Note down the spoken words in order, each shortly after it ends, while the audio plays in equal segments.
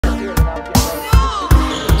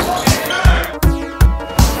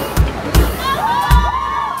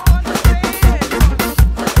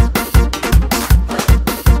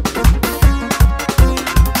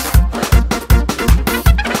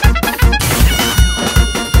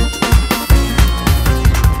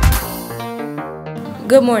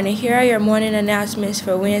Good morning. Here are your morning announcements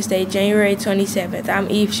for Wednesday, January 27th.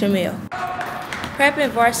 I'm Eve Shamil. Prep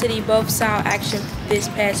and varsity both saw action this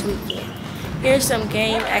past weekend. Here's some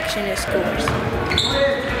game action and scores.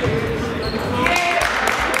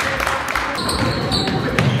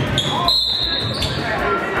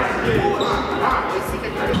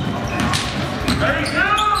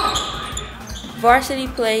 Varsity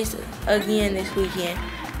plays again this weekend.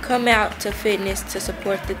 Come out to fitness to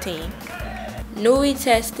support the team. NUI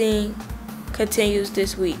testing continues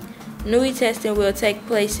this week. NUI testing will take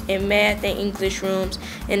place in math and English rooms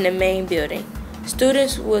in the main building.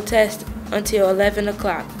 Students will test until 11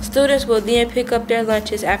 o'clock. Students will then pick up their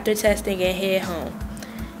lunches after testing and head home.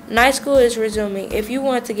 Night school is resuming. If you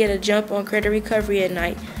want to get a jump on credit recovery at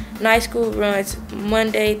night, night school runs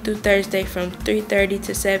Monday through Thursday from 3:30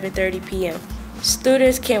 to 7:30 p.m.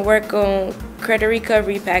 Students can work on credit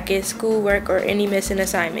recovery packets, schoolwork, or any missing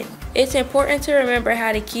assignment. It's important to remember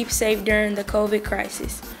how to keep safe during the COVID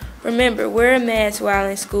crisis. Remember, wear a mask while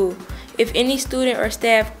in school. If any student or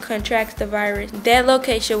staff contracts the virus, that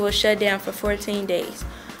location will shut down for 14 days.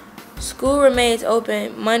 School remains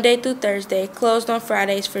open Monday through Thursday, closed on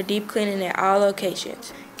Fridays for deep cleaning at all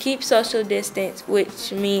locations. Keep social distance,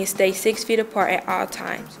 which means stay 6 feet apart at all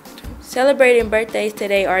times. Celebrating birthdays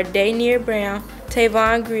today are Danier Brown,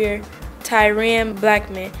 Tavon Greer, Tyrian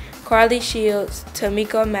Blackman, Carly Shields,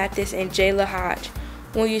 Tamiko Mathis, and Jayla Hodge.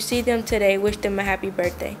 When you see them today, wish them a happy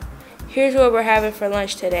birthday. Here's what we're having for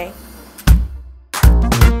lunch today.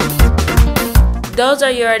 Those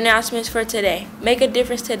are your announcements for today. Make a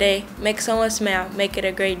difference today. Make someone smile. Make it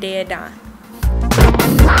a great day at Dawn.